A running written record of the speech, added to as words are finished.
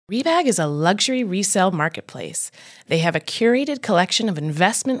Rebag is a luxury resale marketplace. They have a curated collection of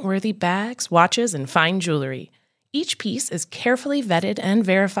investment-worthy bags, watches, and fine jewelry. Each piece is carefully vetted and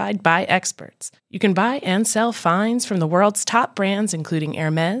verified by experts. You can buy and sell finds from the world's top brands, including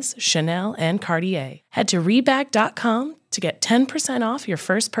Hermes, Chanel, and Cartier. Head to Rebag.com to get 10% off your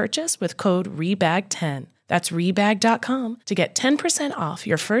first purchase with code REBAG10. That's Rebag.com to get 10% off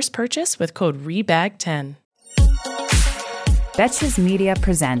your first purchase with code REBAG10. Betches Media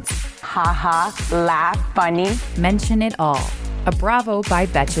presents Haha, laugh, funny. Mention It All, a Bravo by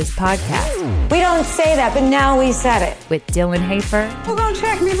Betches podcast. We don't say that, but now we said it. With Dylan Hafer. Who gonna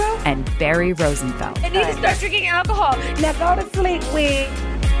check me, bro? And Barry Rosenfeld. I need to start drinking alcohol. Now go to sleep, we.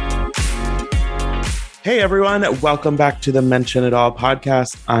 Hey everyone, welcome back to the Mention It All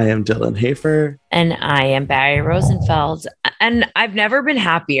podcast. I am Dylan Hafer. And I am Barry Rosenfeld. And I've never been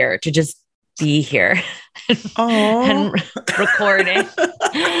happier to just be here and recording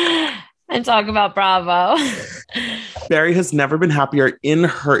and talk about Bravo. Barry has never been happier in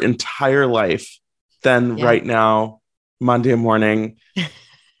her entire life than right now, Monday morning.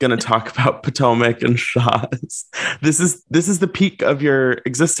 Gonna talk about Potomac and Shaw's. This is the peak of your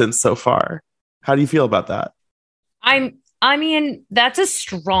existence so far. How do you feel about that? I mean, that's a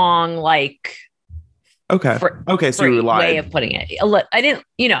strong, Okay. So you lied. Way of putting it. I didn't,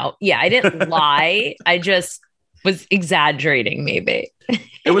 I didn't lie. I just was exaggerating, maybe.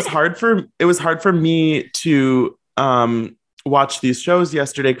 It was hard for me to watch these shows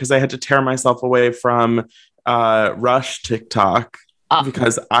yesterday because I had to tear myself away from Rush TikTok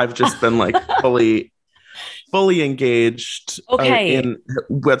because I've just been fully engaged in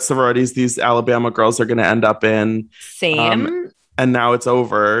what sororities these Alabama girls are going to end up in. Same. And now it's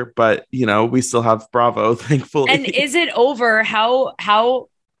over, but we still have Bravo, thankfully. And is it over? How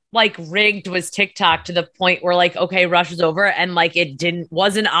rigged was TikTok to the point where okay, Rush is over and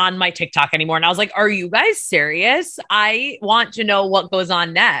wasn't on my TikTok anymore. And I was like, are you guys serious? I want to know what goes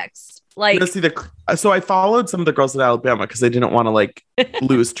on next. So I followed some of the girls at Alabama because I didn't want to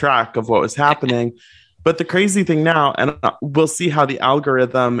lose track of what was happening. But the crazy thing now, and we'll see how the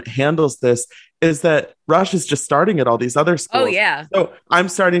algorithm handles this, is that Rush is just starting at all these other schools. Oh, yeah. So I'm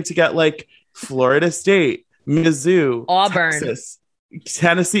starting to get Florida State, Mizzou, Auburn, Texas,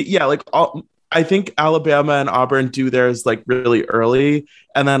 Tennessee. Yeah, I think Alabama and Auburn do theirs really early.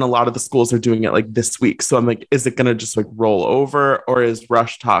 And then a lot of the schools are doing it this week. So I'm is it going to just roll over, or is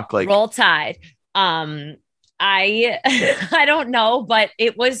Rush talk Roll Tide? I don't know, but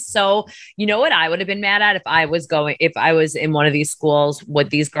it was so, what I would have been mad at if I was in one of these schools with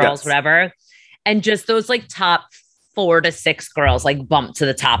these girls, whatever. And just those top 4 to 6 girls bumped to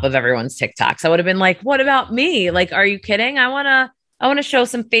the top of everyone's TikToks. I would have been what about me? Are you kidding? I want to show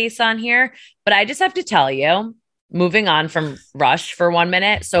some face on here, but I just have to tell you, moving on from Rush for 1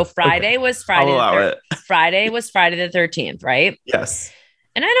 minute. So Friday was Friday the 13th, right? Yes.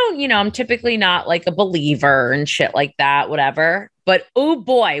 And I don't, I'm typically not a believer and shit like that, whatever. But oh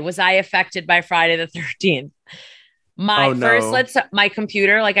boy, was I affected by Friday the 13th. My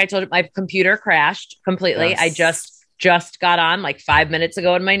computer, like I told you, my computer crashed completely. Yes. I just got on 5 minutes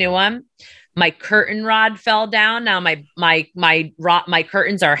ago in my new one. My curtain rod fell down. Now my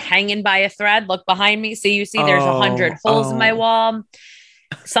curtains are hanging by a thread. Look behind me. You see there's 100 holes in my wall.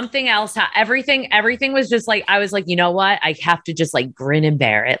 Something else, everything was just I was you know what? I have to just grin and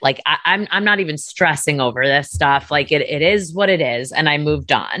bear it. I'm not even stressing over this stuff. It is what it is. And I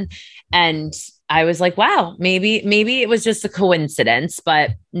moved on. And I was wow, maybe it was just a coincidence,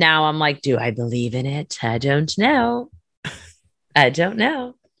 but now I'm do I believe in it? I don't know.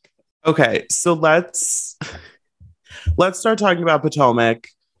 Okay. So let's start talking about Potomac.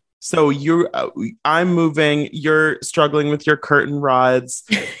 So I'm moving, you're struggling with your curtain rods.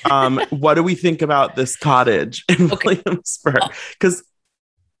 What do we think about this cottage in Williamsburg? Because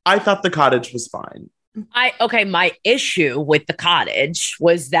I thought the cottage was fine. My issue with the cottage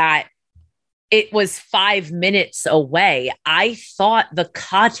was that it was 5 minutes away. I thought the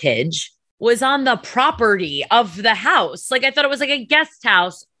cottage was on the property of the house. I thought it was a guest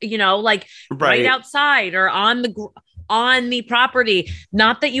house, right outside or on the property.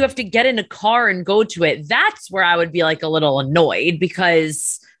 Not that you have to get in a car and go to it. That's where I would be a little annoyed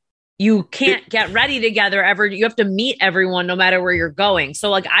because you can't get ready together ever. You have to meet everyone no matter where you're going.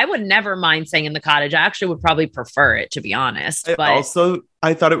 So I would never mind staying in the cottage. I actually would probably prefer it, to be honest. But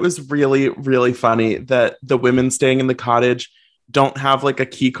I thought it was really, really funny that the women staying in the cottage don't have a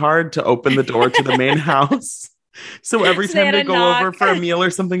key card to open the door to the main house. So every time they go over for a meal or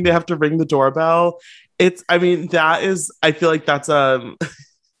something, they have to ring the doorbell. I feel like that's a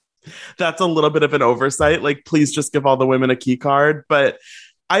little bit of an oversight. Please just give all the women a key card. But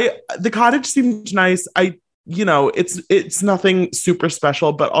The cottage seemed nice. It's nothing super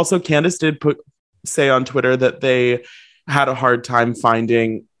special, but also Candace did say on Twitter that they had a hard time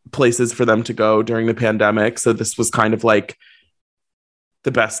finding places for them to go during the pandemic. So this was kind of like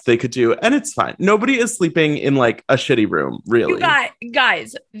the best they could do. And it's fine. Nobody is sleeping in like a shitty room, really.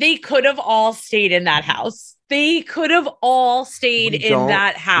 Guys, they could have all stayed in that house. They could have all stayed in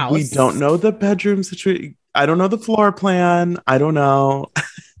that house. We don't know the bedroom situation. I don't know the floor plan. I don't know.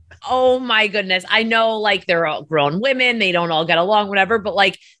 Oh my goodness. I know like they're all grown women. They don't all get along, whatever, but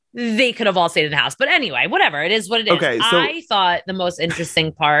like they could have all stayed in the house. But anyway, whatever. It is what it is. Okay, so I thought the most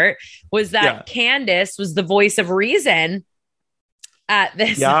interesting part was that Candace was the voice of reason at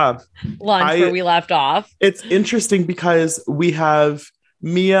this lunch where we left off. It's interesting because we have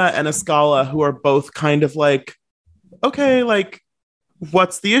Mia and Escala who are both kind of like, okay, like,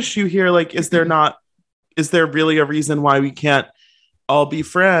 what's the issue here? Like, is there really a reason why we can't all be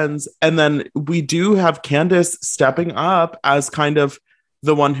friends? And then we do have Candace stepping up as kind of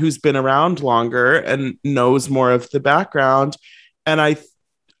the one who's been around longer and knows more of the background. And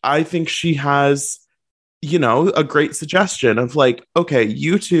I think she has, a great suggestion of like, okay,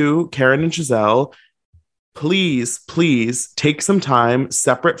 you two, Karen and Giselle, please take some time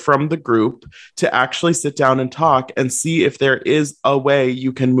separate from the group to actually sit down and talk and see if there is a way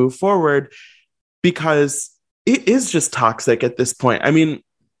you can move forward, because it is just toxic at this point. I mean,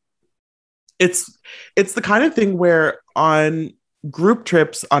 it's the kind of thing where on group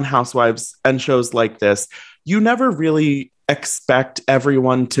trips on Housewives and shows like this, you never really expect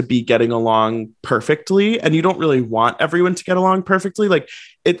everyone to be getting along perfectly, and you don't really want everyone to get along perfectly. Like,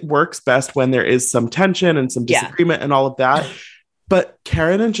 it works best when there is some tension and some disagreement and all of that. But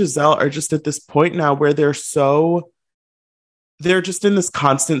Karen and Giselle are just at this point now where they're just in this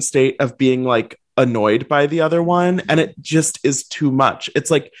constant state of being like annoyed by the other one, and it just is too much.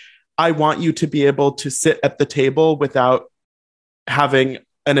 It's like, I want you to be able to sit at the table without having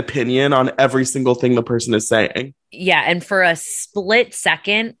an opinion on every single thing the person is saying. Yeah. And for a split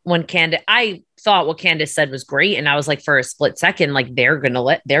second, when I thought what Candace said was great. And I was like, for a split second, like they're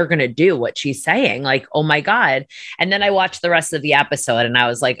going to do what she's saying. Like, oh my God. And then I watched the rest of the episode and I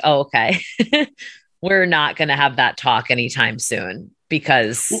was like, oh, okay. We're not going to have that talk anytime soon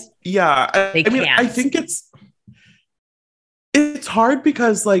because I mean, I think it's hard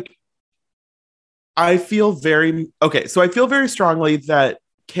because like, I feel very strongly that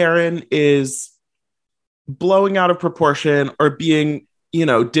Karen is blowing out of proportion or being,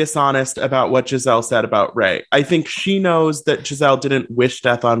 dishonest about what Giselle said about Ray. I think she knows that Giselle didn't wish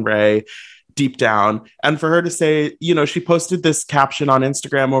death on Ray deep down. And for her to say, she posted this caption on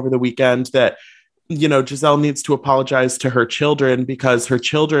Instagram over the weekend that, Giselle needs to apologize to her children because her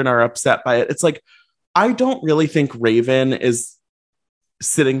children are upset by it. It's like, I don't really think Raven is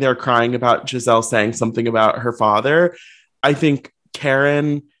sitting there crying about Giselle saying something about her father. I think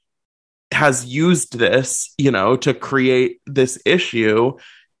Karen has used this, to create this issue.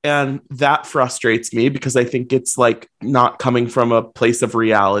 And that frustrates me because I think it's like not coming from a place of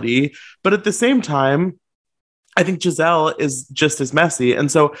reality. But at the same time, I think Giselle is just as messy. And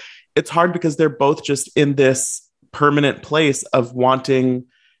so it's hard because they're both just in this permanent place of wanting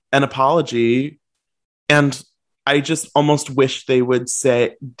an apology. And I just almost wish they would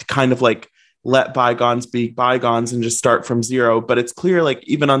say, kind of like, let bygones be bygones and just start from zero. But it's clear, like,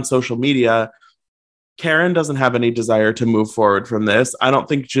 even on social media, Karen doesn't have any desire to move forward from this. I don't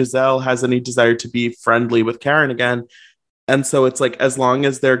think Giselle has any desire to be friendly with Karen again. And so it's like, as long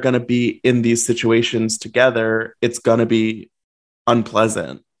as they're going to be in these situations together, it's going to be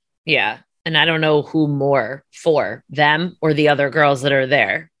unpleasant. Yeah. And I don't know who more for, them or the other girls that are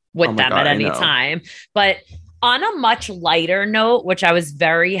there with them at any time. But on a much lighter note, which I was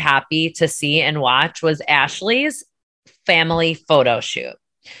very happy to see and watch, was Ashley's family photo shoot.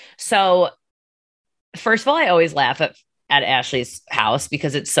 So first of all, I always laugh at Ashley's house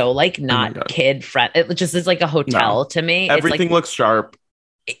because it's so like not kid friendly. It just is like a hotel to me. Everything looks sharp.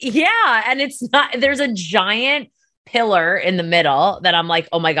 Yeah. And it's not, there's a giant pillar in the middle that I'm like,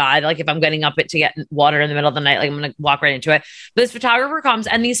 oh my God, like if I'm getting up to get water in the middle of the night, like I'm going to walk right into it. But this photographer comes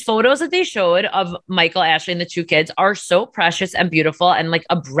and these photos that they showed of Michael, Ashley, and the two kids are so precious and beautiful and like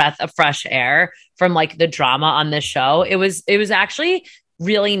a breath of fresh air from like the drama on this show. It was actually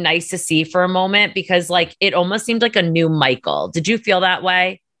really nice to see for a moment because like it almost seemed like a new Michael. Did you feel that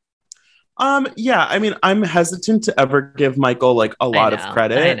way? Yeah, I mean, I'm hesitant to ever give Michael like a lot of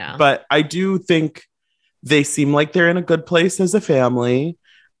credit, but I do think they seem like they're in a good place as a family.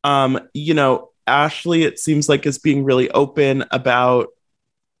 Ashley, it seems like, is being really open about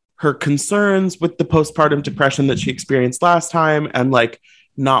her concerns with the postpartum depression that she experienced last time and like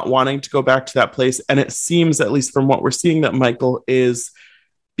not wanting to go back to that place. And it seems, at least from what we're seeing, that Michael is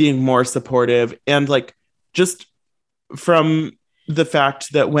being more supportive. And like, just from the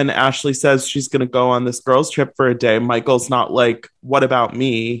fact that when Ashley says she's going to go on this girls trip for a day, Michael's not like, what about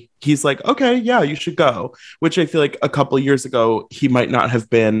me? He's like, okay, yeah, you should go. Which I feel like a couple of years ago, he might not have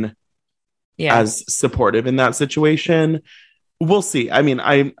been as supportive in that situation. We'll see. I mean,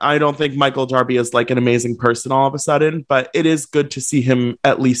 I don't think Michael Darby is like an amazing person all of a sudden, but it is good to see him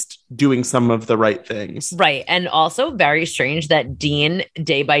at least doing some of the right things. Right. And also very strange that Dean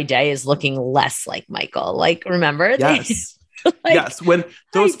day by day is looking less like Michael. Like, remember? Yes. Yes. When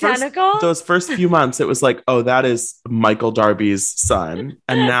those first few months, it was like, oh, that is Michael Darby's son.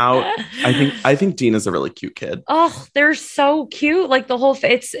 And now I think Dean is a really cute kid. Oh, they're so cute. Like the whole,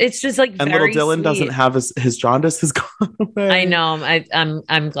 it's just like, and very little Dylan sweet. Doesn't have his jaundice has gone away. I know.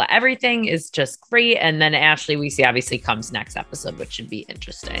 I'm glad everything is just great. And then Ashley, we see obviously comes next episode, which should be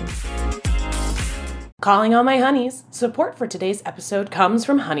interesting. Calling all my honeys. Support for today's episode comes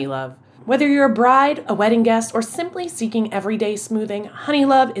from Honeylove. Whether you're a bride, a wedding guest, or simply seeking everyday smoothing,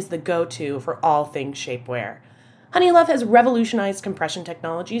 Honeylove is the go-to for all things shapewear. Honeylove has revolutionized compression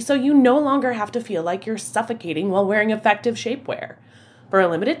technology, so you no longer have to feel like you're suffocating while wearing effective shapewear. For a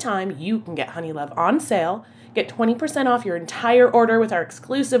limited time, you can get Honeylove on sale. Get 20% off your entire order with our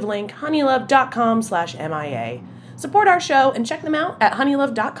exclusive link, honeylove.com/MIA. Support our show and check them out at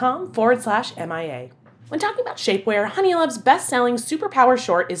honeylove.com/MIA. When talking about shapewear, Honeylove's best-selling Superpower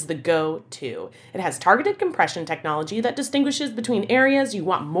Short is the go-to. It has targeted compression technology that distinguishes between areas you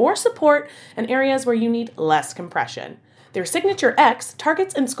want more support and areas where you need less compression. Their Signature X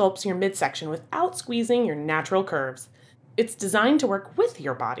targets and sculpts your midsection without squeezing your natural curves. It's designed to work with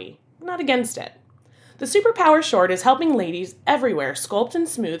your body, not against it. The Superpower Short is helping ladies everywhere sculpt and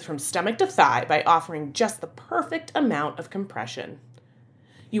smooth from stomach to thigh by offering just the perfect amount of compression.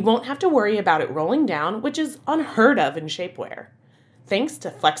 You won't have to worry about it rolling down, which is unheard of in shapewear, thanks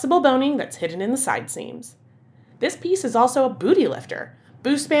to flexible boning that's hidden in the side seams. This piece is also a booty lifter.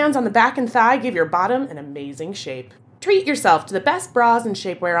 Boost bands on the back and thigh give your bottom an amazing shape. Treat yourself to the best bras and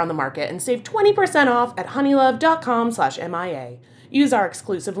shapewear on the market and save 20% off at honeylove.com/MIA. Use our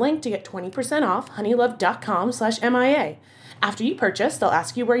exclusive link to get 20% off honeylove.com/MIA. After you purchase, they'll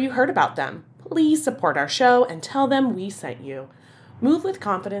ask you where you heard about them. Please support our show and tell them we sent you. Move with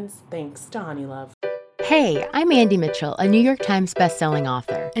confidence, thanks to Honeylove. Hey, I'm Andy Mitchell, a New York Times bestselling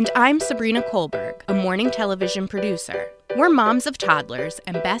author. And I'm Sabrina Kohlberg, a morning television producer. We're moms of toddlers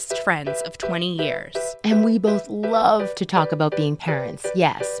and best friends of 20 years. And we both love to talk about being parents,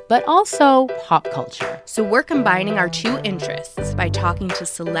 yes, but also pop culture. So we're combining our two interests by talking to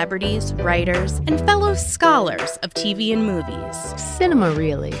celebrities, writers, and fellow scholars of TV and movies. Cinema,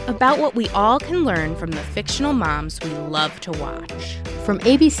 really. About what we all can learn from the fictional moms we love to watch. From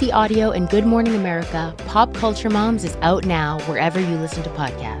ABC Audio and Good Morning America, Pop Culture Moms is out now wherever you listen to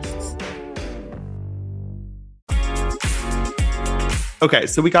podcasts. Okay,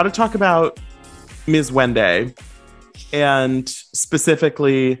 so we got to talk about Ms. Wendy and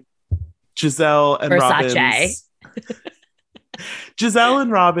specifically Giselle and Versace. Robin's. Giselle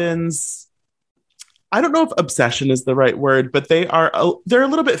and Robin's, I don't know if obsession is the right word, but they're a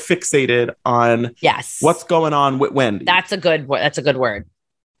little bit fixated on what's going on with Wendy. That's a good word.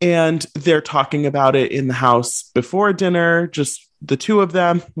 And they're talking about it in the house before dinner, just the two of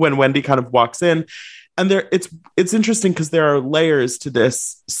them, when Wendy kind of walks in. And it's interesting because there are layers to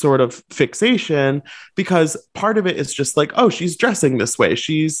this sort of fixation, because part of it is just like, oh, she's dressing this way.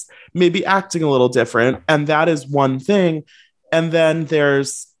 She's maybe acting a little different. And that is one thing. And then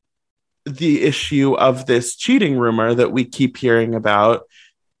there's the issue of this cheating rumor that we keep hearing about.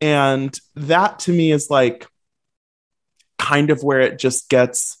 And that to me is like kind of where it just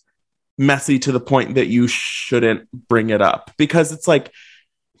gets messy to the point that you shouldn't bring it up, because it's like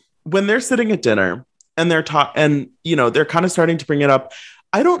when they're sitting at dinner and they're they're kind of starting to bring it up.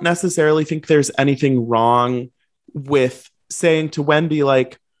 I don't necessarily think there's anything wrong with saying to Wendy,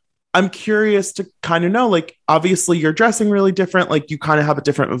 like, I'm curious to kind of know, like, obviously you're dressing really different. Like, you kind of have a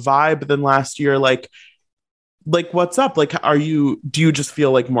different vibe than last year. Like what's up? Like, do you just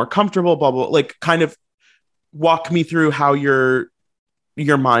feel like more comfortable? Blah, blah, like kind of walk me through how your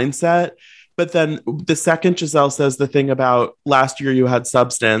mindset. But then the second Giselle says the thing about last year you had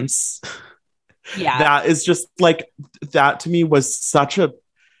substance. Yeah. That is just like, that to me was such a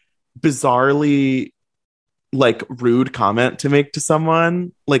bizarrely like rude comment to make to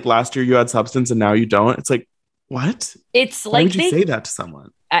someone. Like, last year you had substance and now you don't. It's like, what? It's like, why would you say that to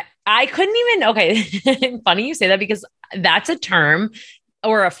someone? I couldn't even, okay. Funny you say that, because that's a term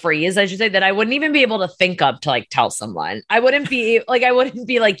or a phrase, I should say, that I wouldn't even be able to think of to like tell someone. I wouldn't be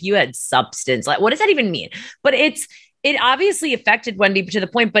like, you had substance. Like, what does that even mean? But it obviously affected Wendy to the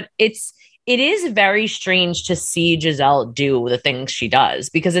point, but it is very strange to see Gizelle do the things she does,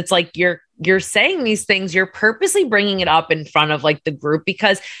 because it's like you're saying these things, you're purposely bringing it up in front of like the group,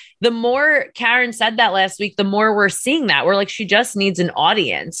 because the more Karen said that last week, the more we're seeing that we're like, she just needs an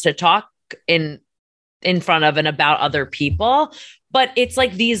audience to talk in front of and about other people. But it's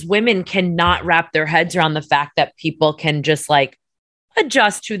like these women cannot wrap their heads around the fact that people can just like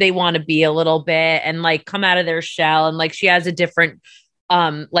adjust who they want to be a little bit and like come out of their shell. And like, she has a different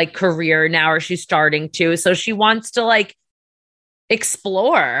like career now, or she's starting to. So she wants to like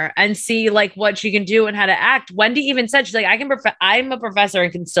explore and see like what she can do and how to act. Wendy even said, she's like, I'm a professor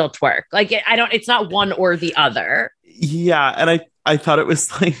and can still twerk. Like, it's not one or the other. Yeah. And I thought it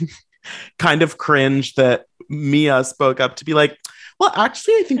was like kind of cringe that Mia spoke up to be like, well,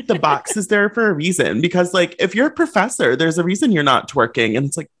 actually, I think the box is there for a reason, because like, if you're a professor, there's a reason you're not twerking. And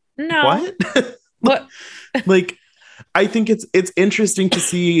it's like, no, what? Like, I think it's interesting to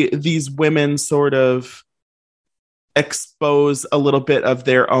see these women sort of expose a little bit of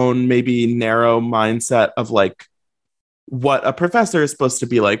their own maybe narrow mindset of like what a professor is supposed to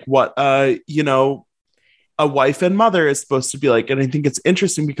be like, what a wife and mother is supposed to be like. And I think it's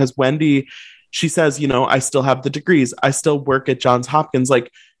interesting because Wendy, she says, I still have the degrees, I still work at Johns Hopkins.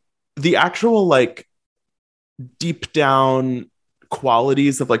 Like, the actual like deep down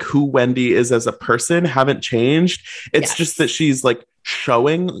qualities of like who Wendy is as a person haven't changed. It's just that she's like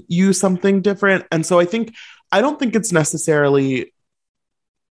showing you something different. And so I don't think it's necessarily,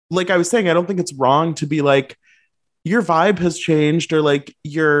 like I was saying, I don't think it's wrong to be like, your vibe has changed, or like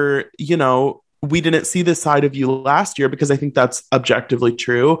we didn't see this side of you last year, because I think that's objectively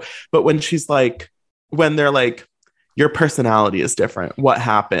true. But when they're like, your personality is different, what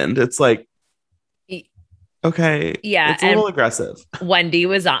happened? It's like, okay. Yeah. It's a little aggressive. Wendy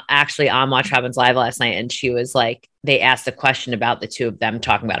was actually on Watch What Happens Live last night, and she was like, they asked a question about the two of them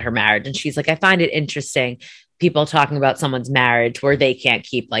talking about her marriage. And she's like, I find it interesting, people talking about someone's marriage where they can't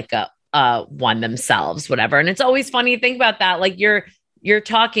keep like a one themselves, whatever. And it's always funny to think about that. Like, you're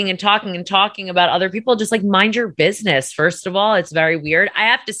talking and talking and talking about other people, just like mind your business. First of all, it's very weird. I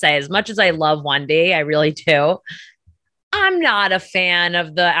have to say, as much as I love Wendy, I really do, I'm not a fan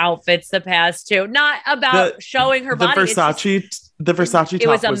of the outfits the past two. Not about showing her body. The Versace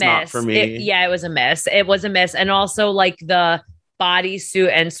top was not for me. It was a miss. It was a miss. And also like the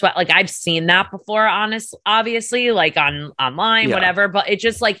bodysuit and sweat. Like, I've seen that before, obviously, like online, whatever. But it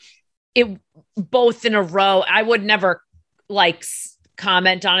just like it both in a row. I would never like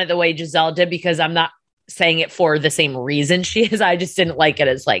comment on it the way Gizelle did, because I'm not saying it for the same reason she is. I just didn't like it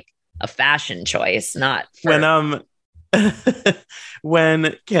as like a fashion choice, not for...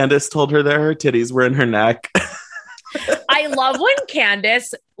 when Candace told her that her titties were in her neck. I love when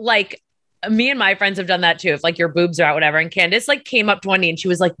Candace, like, me and my friends have done that too. If like your boobs are out, whatever. And Candace like came up to Wendy and she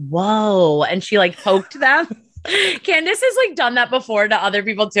was like, whoa. And she like poked them. Candace has like done that before to other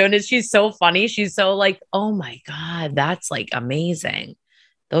people too. And she's so funny. She's so like, oh my God, that's like amazing.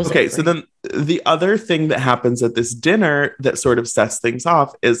 Okay, so then the other thing that happens at this dinner that sort of sets things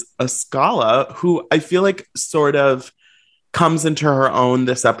off is Askale, who I feel like sort of comes into her own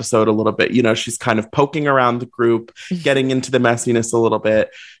this episode a little bit. She's kind of poking around the group, getting into the messiness a little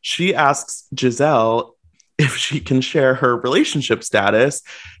bit. She asks Gizelle if she can share her relationship status,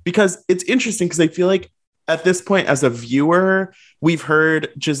 because it's interesting, because I feel like at this point as a viewer, we've heard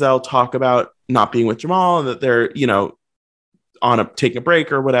Gizelle talk about not being with Jamal and that they're, taking a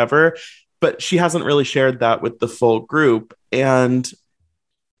break or whatever, but she hasn't really shared that with the full group. And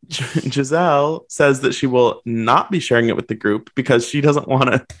Gizelle says that she will not be sharing it with the group because she doesn't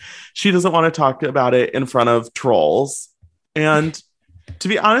want to talk about it in front of trolls. And to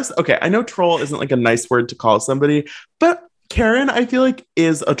be honest, okay, I know troll isn't like a nice word to call somebody, but Karen, I feel like,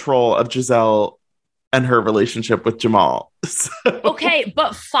 is a troll of Gizelle and her relationship with Jamal. So. Okay,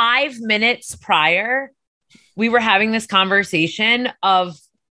 but 5 minutes prior, we were having this conversation of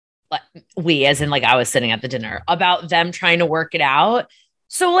as in like I was sitting at the dinner, about them trying to work it out.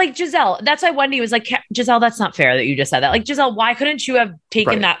 So like Gizelle, that's why Wendy was like, Gizelle, that's not fair that you just said that. Like, Gizelle, why couldn't you have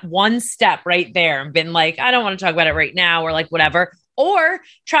taken that one step right there and been like, I don't want to talk about it right now, or like whatever, or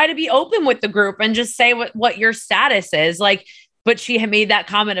try to be open with the group and just say what your status is. Like, but she had made that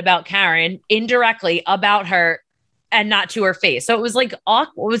comment about Karen indirectly about her and not to her face. So it was like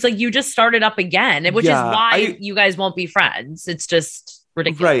awkward. It was like, you just started up again, which is why you guys won't be friends. It's just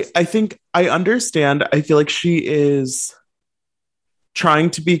ridiculous. Right. I think I understand. I feel like she is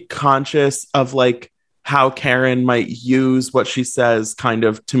trying to be conscious of like how Karen might use what she says kind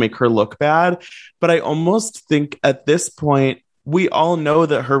of to make her look bad. But I almost think at this point, we all know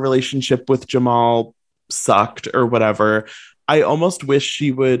that her relationship with Jamal sucked or whatever. I almost wish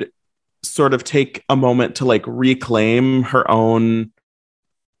she would sort of take a moment to like reclaim her own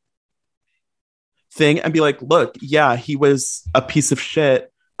thing and be like, look, yeah, he was a piece of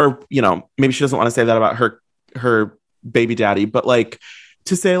shit. Or, you know, maybe she doesn't want to say that about her baby daddy, but like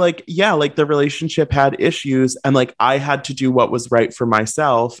to say like, yeah, like the relationship had issues and like I had to do what was right for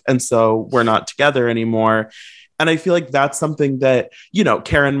myself. And so we're not together anymore. And I feel like that's something that, you know,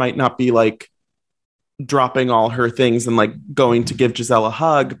 Karen might not be like dropping all her things and like going to give Giselle a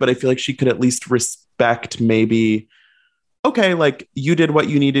hug, but I feel like she could at least respect maybe, okay, like you did what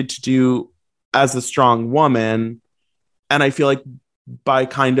you needed to do as a strong woman. And I feel like by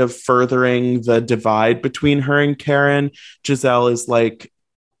kind of furthering the divide between her and Karen, Giselle is like,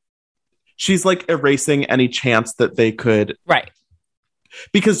 she's like erasing any chance that they could. Right.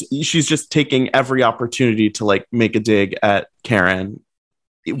 Because she's just taking every opportunity to like make a dig at Karen,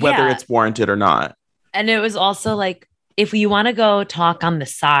 whether it's warranted or not. And it was also like, if you want to go talk on the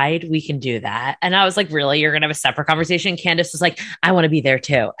side, we can do that. And I was like, really? You're going to have a separate conversation? Candace was like, I want to be there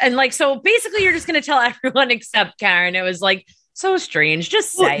too. And like, so basically you're just going to tell everyone except Karen. It was like, so strange.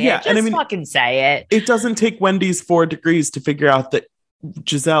 Just say it. Just, and I mean, fucking say it. It doesn't take Wendy's 4 degrees to figure out that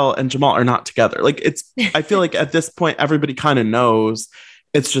Giselle and Jamal are not together. Like it's, I feel like at this point, everybody kind of knows.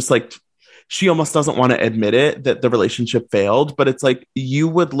 It's just like, she almost doesn't want to admit it, that the relationship failed, but it's like, you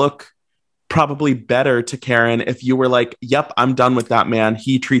would look probably better to Karen if you were like, yep, I'm done with that man.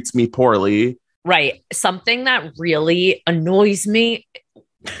 He treats me poorly. Right. Something that really annoys me,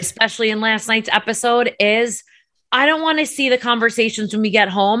 especially in last night's episode, is I don't want to see the conversations when we get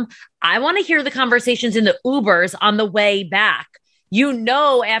home. I want to hear the conversations in the Ubers on the way back. You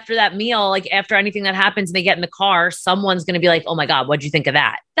know, after that meal, like after anything that happens and they get in the car, someone's going to be like, oh my God, what'd you think of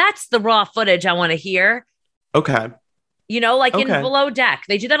that? That's the raw footage I want to hear. Okay. You know, like in Below Deck,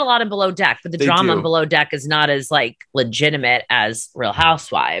 they do that a lot in Below Deck, but the drama in Below Deck is not as like legitimate as Real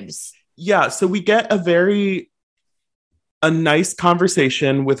Housewives. Yeah. So we get a nice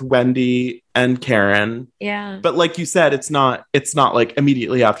conversation with Wendy and Karen. Yeah. But like you said, it's not like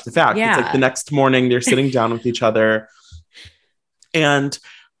immediately after the fact. Yeah. It's like the next morning they're sitting down with each other. And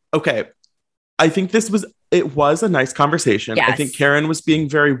okay, I think it was a nice conversation. Yes. I think Karen was being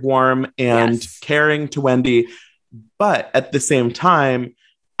very warm and caring to Wendy. But at the same time,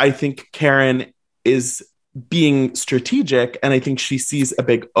 I think Karen is being strategic. And I think she sees a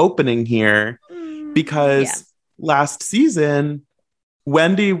big opening here because last season,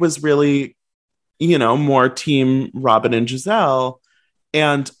 Wendy was really, you know, more team Robin and Giselle.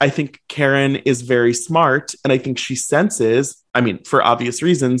 And I think Karen is very smart. And I think she senses, I mean, for obvious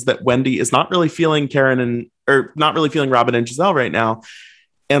reasons, that Wendy is not really feeling not really feeling Robin and Giselle right now.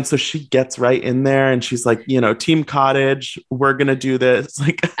 And so she gets right in there and she's like, you know, Team Cottage, we're going to do this.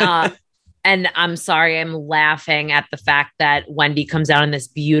 Like, and I'm sorry, I'm laughing at the fact that Wendy comes out in this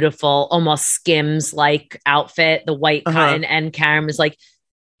beautiful, almost Skims-like outfit, the white cotton, and Karen was like,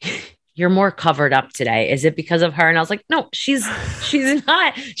 you're more covered up today. Is it because of her? And I was like, no, she's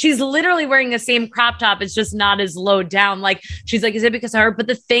not. She's literally wearing the same crop top. It's just not as low down. Like, she's like, is it because of her? But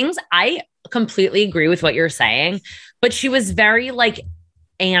the things, I completely agree with what you're saying, but she was very like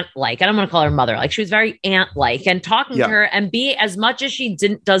aunt-like. I don't want to call her mother. Like, she was very aunt-like, and talking to her, and be as much as she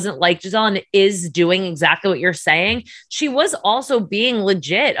doesn't like Giselle and is doing exactly what you're saying, she was also being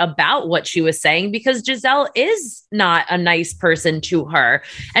legit about what she was saying, because Giselle is not a nice person to her.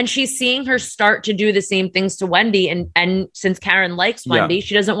 And she's seeing her start to do the same things to Wendy. And since Karen likes Wendy,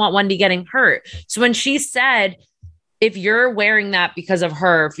 she doesn't want Wendy getting hurt. So when she said, if you're wearing that because of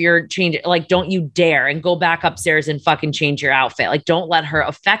her, if you're changing, like, don't you dare, and go back upstairs and fucking change your outfit. Like, don't let her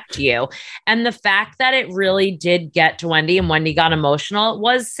affect you. And the fact that it really did get to Wendy and Wendy got emotional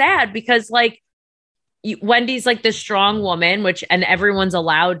was sad, because like, Wendy's like this strong woman, and everyone's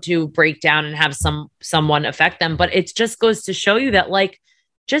allowed to break down and have someone affect them. But it just goes to show you that, like,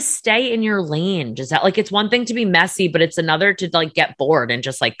 just stay in your lane. Just like, it's one thing to be messy, but it's another to like get bored and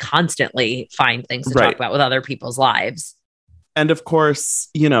just like constantly find things to talk about with other people's lives. And of course,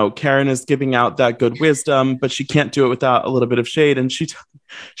 you know, Karen is giving out that good wisdom, but she can't do it without a little bit of shade. And she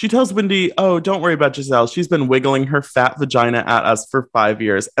tells Wendy, oh, don't worry about Giselle. She's been wiggling her fat vagina at us for 5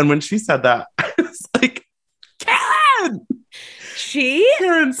 years. And when she said that, I was like, Karen! She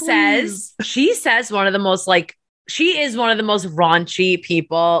says one of the most like, she is one of the most raunchy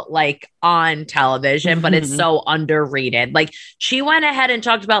people like on television, but it's so underrated. Like, she went ahead and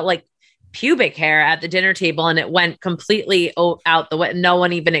talked about like pubic hair at the dinner table and it went completely out the way. No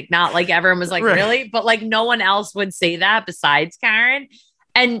one even acknowledged, like everyone was like, really? But like no one else would say that besides Karen.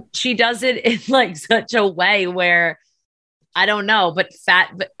 And she does it in like such a way where I don't know, but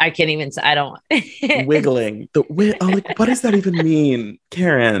I can't even say, I don't. Wiggling. Like, what does that even mean,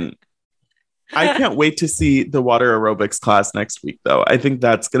 Karen? I can't wait to see the water aerobics class next week, though. I think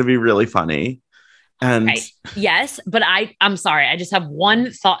that's going to be really funny. And yes, but I'm sorry. I just have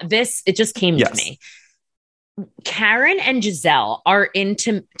one thought. It just came to me. Karen and Giselle are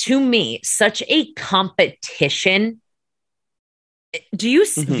to me, such a competition. Do you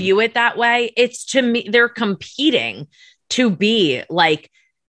view it that way? It's to me, they're competing to be like,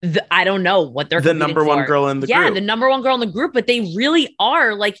 I don't know what they're the number one girl in the group. Yeah, the number one girl in the group, but they really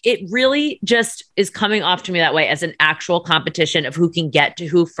are like, it really just is coming off to me that way as an actual competition of who can get to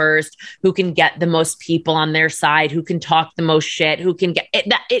who first, who can get the most people on their side, who can talk the most shit, who can get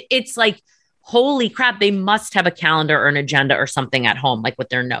it. It's like, holy crap, they must have a calendar or an agenda or something at home, like with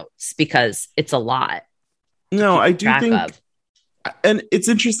their notes, because it's a lot. No, I do think, and it's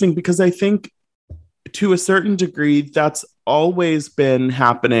interesting because I think to a certain degree, that's always been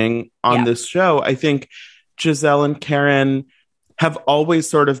happening on this show. I think Giselle and Karen have always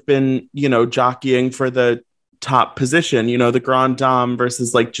sort of been, jockeying for the top position, the grande dame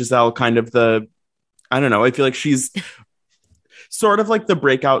versus like Giselle kind of I don't know. I feel like she's sort of like the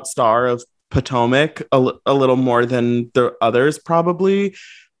breakout star of Potomac a little more than the others probably.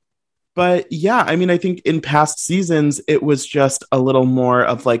 But yeah, I mean, I think in past seasons, it was just a little more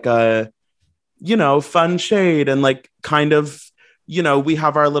of like a, fun shade and like kind of, we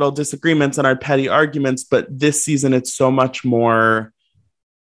have our little disagreements and our petty arguments, but this season it's so much more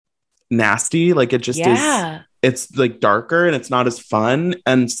nasty. Like it just is, it's like darker and it's not as fun.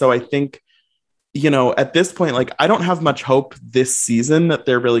 And so I think, at this point, like I don't have much hope this season that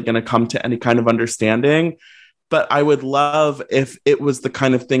they're really going to come to any kind of understanding, but I would love if it was the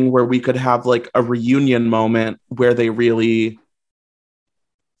kind of thing where we could have like a reunion moment where they really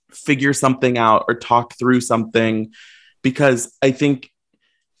figure something out or talk through something, because I think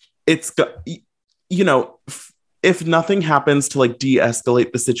it's, if nothing happens to like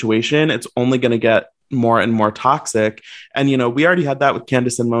de-escalate the situation, it's only going to get more and more toxic. And, we already had that with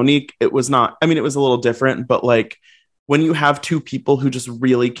Candace and Monique. It was not, I mean, it was a little different, but like when you have two people who just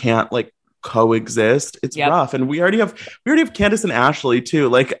really can't like coexist, it's rough. And we already have Candace and Ashley too.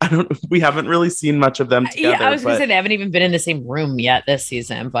 Like we haven't really seen much of them together. Yeah, I was gonna say they haven't even been in the same room yet this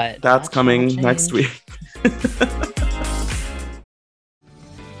season, but that's coming next week.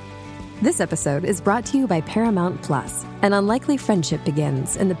 This episode is brought to you by Paramount Plus. An unlikely friendship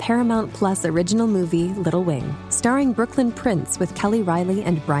begins in the Paramount Plus original movie Little Wing, starring Brooklyn Prince with Kelly Riley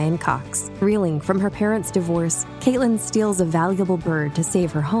and Brian Cox. Reeling from her parents' divorce, Caitlin steals a valuable bird to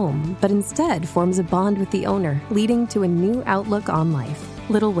save her home, but instead forms a bond with the owner, leading to a new outlook on life.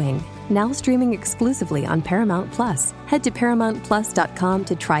 Little Wing, now streaming exclusively on Paramount Plus. Head to ParamountPlus.com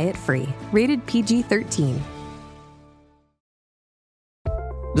to try it free. Rated PG-13.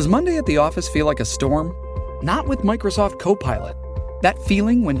 Does Monday at the office feel like a storm? Not with Microsoft Copilot. That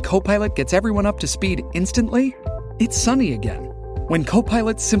feeling when Copilot gets everyone up to speed instantly? It's sunny again. When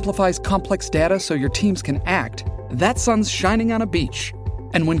Copilot simplifies complex data so your teams can act, that sun's shining on a beach.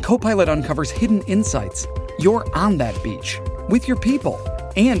 And when Copilot uncovers hidden insights, you're on that beach with your people,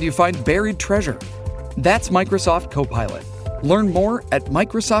 and you find buried treasure. That's Microsoft Copilot. Learn more at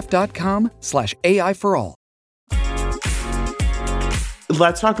Microsoft.com/AI for all.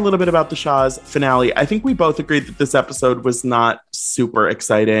 Let's talk a little bit about the Shah's finale. I think we both agreed that this episode was not super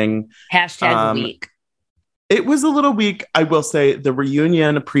exciting. #weak. It was a little weak. I will say the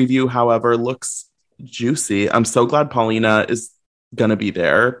reunion preview, however, looks juicy. I'm so glad Paulina is going to be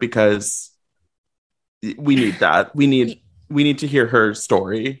there because we need that. We need to hear her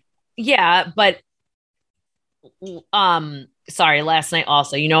story. Yeah, but sorry, last night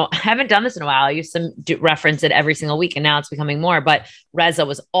also, I haven't done this in a while. I used to reference it every single week and now it's becoming more, but Reza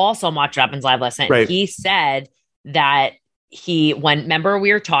was also on Watch What Happens Live last night. Right. He said that remember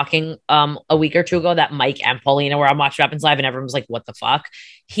we were talking a week or two ago that Mike and Paulina were on Watch What Happens Live and everyone was like, what the fuck?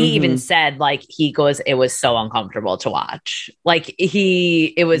 He even said like, he goes, it was so uncomfortable to watch. Like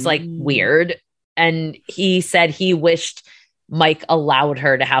it was like weird. And he said he wished Mike allowed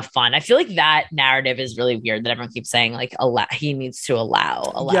her to have fun. I feel like that narrative is really weird that everyone keeps saying like he needs to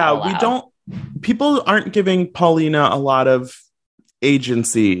allow. Yeah, people aren't giving Paulina a lot of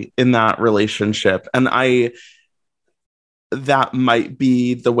agency in that relationship. And that might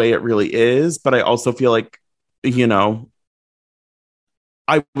be the way it really is, but I also feel like,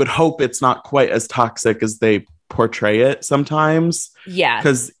 I would hope it's not quite as toxic as they portray it sometimes. Yeah.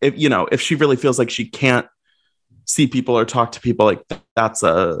 Because if she really feels like she can't see people or talk to people, like it's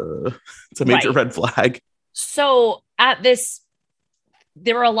a major red flag. So at this,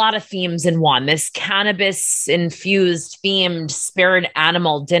 there were a lot of themes in one. This cannabis infused themed spirit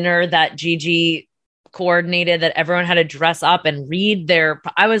animal dinner that Gigi coordinated, that everyone had to dress up and read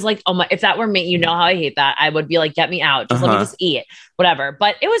I was like, oh my, if that were me, you know how I hate that. I would be like, get me out. Just let me just eat, whatever.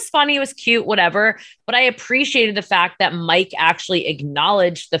 But it was funny. It was cute, whatever. But I appreciated the fact that Mike actually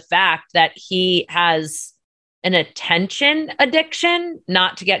acknowledged the fact that he has an attention addiction,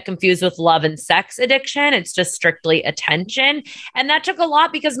 not to get confused with love and sex addiction. It's just strictly attention. And that took a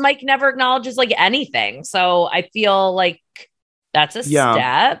lot because Mike never acknowledges like anything. So I feel like that's a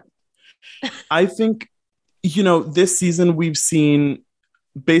step. I think, this season we've seen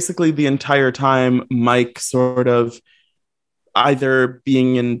basically the entire time Mike sort of either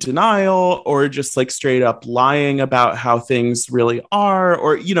being in denial or just like straight up lying about how things really are.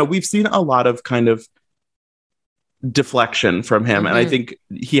 Or, we've seen a lot of kind of deflection from him. And I think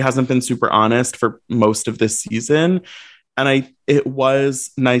he hasn't been super honest for most of this season. And it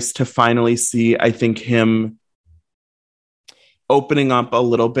was nice to finally see, I think, him opening up a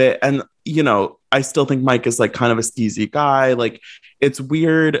little bit. And, I still think Mike is like kind of a skeezy guy. Like, it's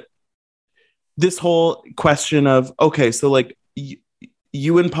weird. This whole question of, okay, so like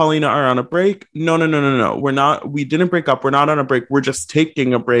you and Paulina are on a break. No. We're not, we didn't break up. We're not on a break. We're just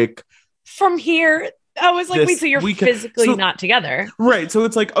taking a break from here. I was like, wait, so you're physically not together. Right. So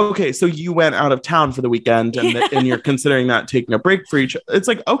it's like, okay, so you went out of town for the weekend and you're considering that taking a break for each. It's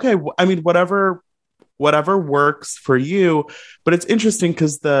like, okay, I mean, whatever works for you. But it's interesting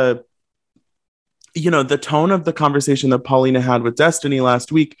because the tone of the conversation that Paulina had with Destiny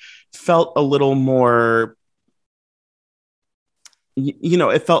last week felt a little more,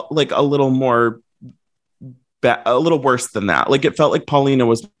 it felt like a little more, a little worse than that. Like, it felt like Paulina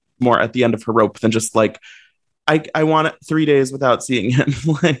was more at the end of her rope than just like, I want 3 days without seeing him.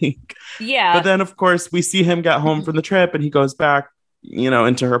 Like, yeah. But then of course we see him get home from the trip and he goes back,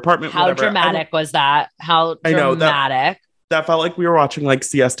 into her apartment. How dramatic was that? How dramatic. That felt like we were watching like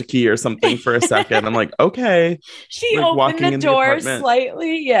Siesta Key or something for a second. I'm like, okay. She opened the door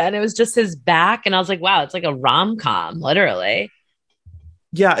slightly. Yeah. And it was just his back. And I was like, wow, it's like a rom-com, literally.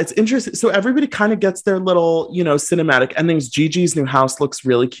 Yeah, it's interesting. So everybody kind of gets their little, cinematic endings. Gigi's new house looks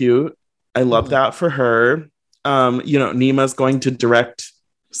really cute. I love that for her. Nima's going to direct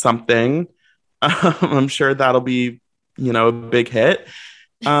something. I'm sure that'll be, a big hit.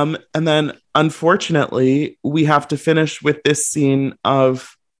 And then unfortunately, we have to finish with this scene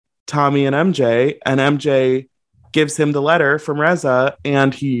of Tommy and MJ gives him the letter from Reza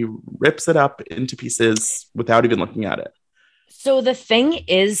and he rips it up into pieces without even looking at it. So the thing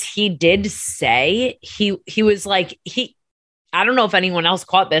is, he did say he was like, I don't know if anyone else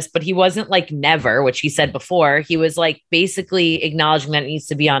caught this, but he wasn't like never, which he said before. He was like basically acknowledging that it needs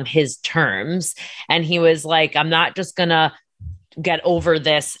to be on his terms. And he was like, I'm not just going to get over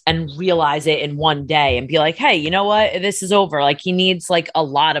this and realize it in one day and be like, hey, you know what? This is over. Like, he needs like a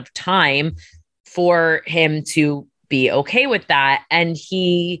lot of time for him to be okay with that. And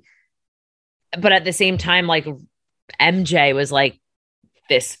but at the same time, like, MJ was like,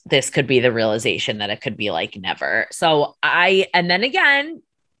 this could be the realization that it could be like never. So and then again,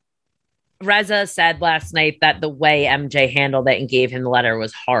 Reza said last night that the way MJ handled it and gave him the letter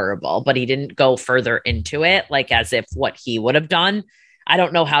was horrible, but he didn't go further into it, like as if what he would have done. I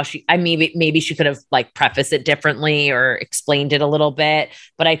don't know how maybe she could have like prefaced it differently or explained it a little bit,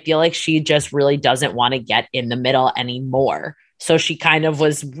 but I feel like she just really doesn't want to get in the middle anymore. So she kind of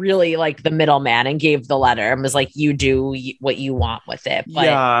was really like the middleman and gave the letter and was like, you do what you want with it. But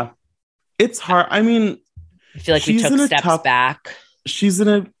yeah, it's hard. I mean, I feel like we took steps back. She's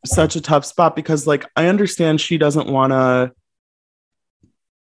in such a tough spot because like, I understand she doesn't want to,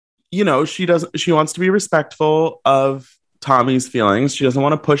 she wants to be respectful of Tommy's feelings. She doesn't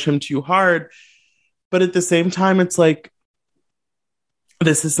want to push him too hard. But at the same time, it's like,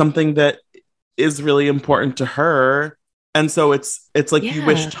 this is something that is really important to her. And so it's like, you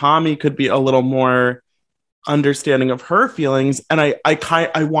wish Tommy could be a little more understanding of her feelings. And I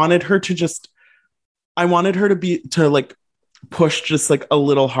wanted her to like push just like a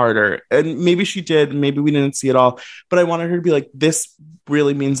little harder. And maybe she did, maybe we didn't see it all, but I wanted her to be like, this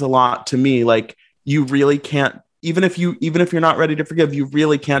really means a lot to me. Like, you really can't, even if you're not ready to forgive, you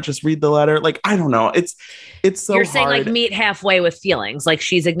really can't just read the letter. Like, I don't know. It's so you're saying hard. Like meet halfway with feelings. Like,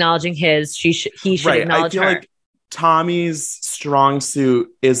 she's acknowledging his, he should acknowledge her. Like Tommy's strong suit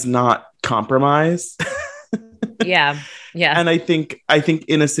is not compromise. Yeah. And I think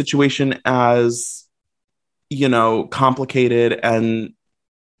in a situation as you know, complicated and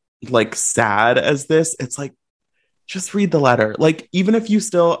like sad as this, it's like, just read the letter. Like, even if you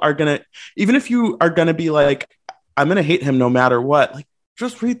are gonna be like, I'm gonna hate him no matter what, like,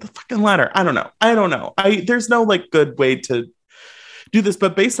 just read the fucking letter. I don't know. There's no like good way to do this,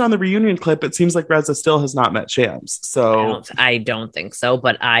 but based on the reunion clip, it seems like Reza still has not met Shams. So I don't think so,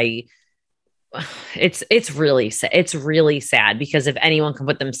 but it's really sad because if anyone can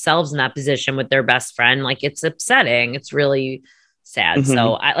put themselves in that position with their best friend, like, it's upsetting. It's really sad. Mm-hmm.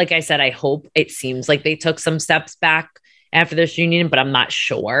 So like I said, I hope it seems like they took some steps back after this reunion, but I'm not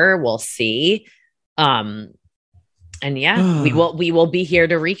sure. We'll see. And yeah, we will be here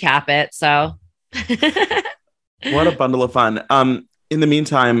to recap it. So what a bundle of fun. In the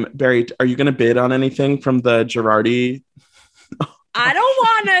meantime, Barry, are you going to bid on anything from the Girardi? I don't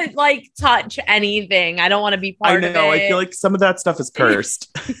want to like touch anything. I don't want to be part of it. I feel like some of that stuff is cursed.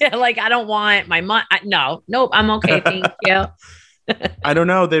 Yeah, like I don't want my money. Nope. I'm okay. Thank you. I don't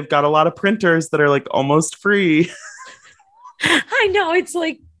know. They've got a lot of printers that are like almost free. I know. It's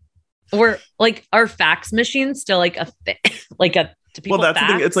like we're like our fax machine still like a to people. Well, that's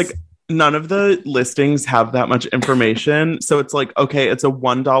the thing. It's like none of the listings have that much information. So it's like, okay, it's a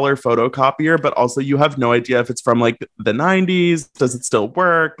 $1 photocopier, but also you have no idea if it's from like the 90s. Does it still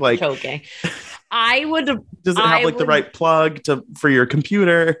work? Like, okay. Does it have like the right plug for your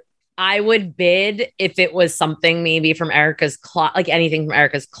computer? I would bid if it was something maybe from Erica's like anything from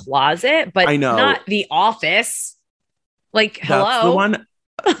Erica's closet, but I know. Not The Office. Like, hello. That's the one.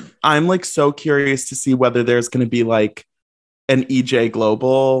 I'm like so curious to see whether there's going to be like an EJ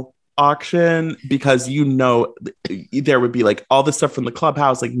Global auction, because you know there would be like all the stuff from the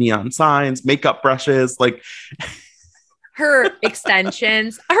clubhouse, like neon signs, makeup brushes, like her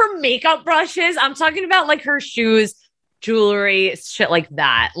extensions, her makeup brushes. I'm talking about like her shoes, jewelry, shit like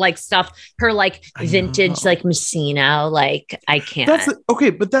that, like stuff, her like vintage like Moschino, like I can't.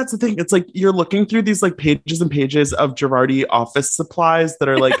 But that's the thing. It's like you're looking through these like pages and pages of Girardi office supplies that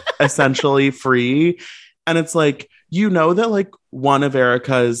are like essentially free, and it's like, you know, that like one of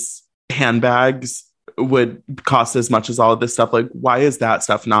Erica's handbags would cost as much as all of this stuff. Like, why is that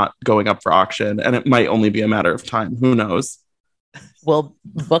stuff not going up for auction? And it might only be a matter of time. Who knows? Well,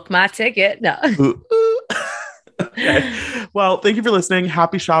 book my ticket. No. Okay. Well, thank you for listening.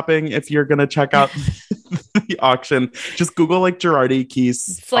 Happy shopping. If you're going to check out the auction, just Google like Girardi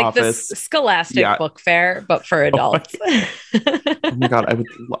Keys It's like office. The Scholastic book fair, but for adults. Oh my God.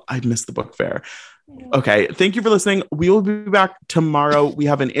 I miss the book fair. Okay. Thank you for listening. We will be back tomorrow. We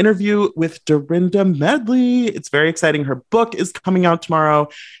have an interview with Dorinda Medley. It's very exciting. Her book is coming out tomorrow,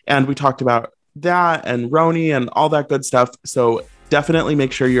 and we talked about that and Roni and all that good stuff. So definitely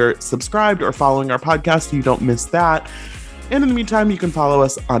make sure you're subscribed or following our podcast so you don't miss that. And in the meantime, you can follow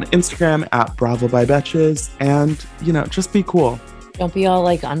us on Instagram at Bravo by Betches, and, you know, just be cool. Don't be all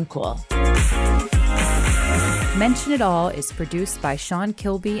like uncool. Mention It All is produced by Sean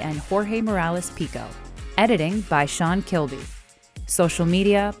Kilby and Jorge Morales Pico. Editing by Sean Kilby. Social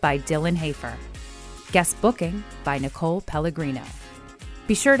media by Dylan Hafer. Guest booking by Nicole Pellegrino.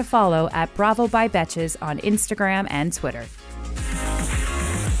 Be sure to follow at Bravo by Betches on Instagram and Twitter.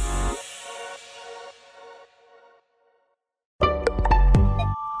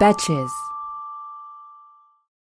 Betches.